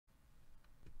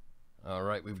All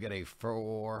right, we've got a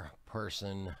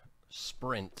 4-person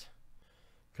sprint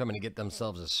coming to get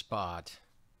themselves a spot.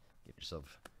 Get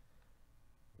yourself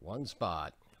one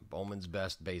spot. Bowman's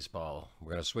Best Baseball.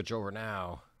 We're going to switch over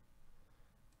now,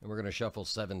 and we're going to shuffle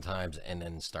 7 times and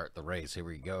then start the race. Here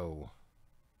we go.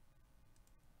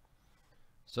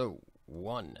 So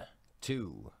 1,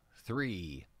 2,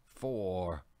 3,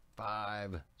 4,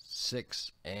 5,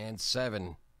 6, and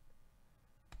 7.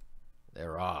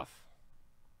 They're off.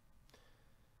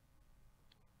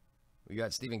 We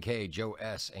got Stephen K., Joe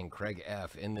S., and Craig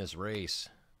F. in this race.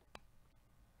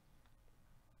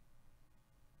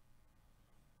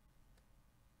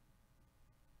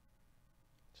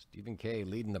 Stephen K.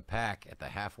 leading the pack at the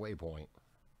halfway point.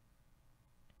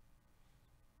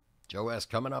 Joe S.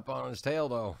 coming up on his tail,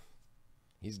 though.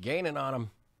 He's gaining on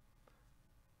him.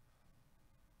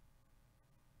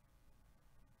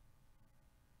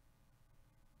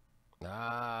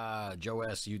 Joe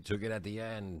S., you took it at the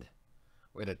end.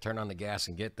 Way to turn on the gas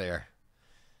and get there.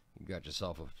 You got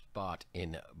yourself a spot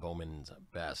in Bowman's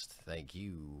Best. Thank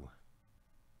you.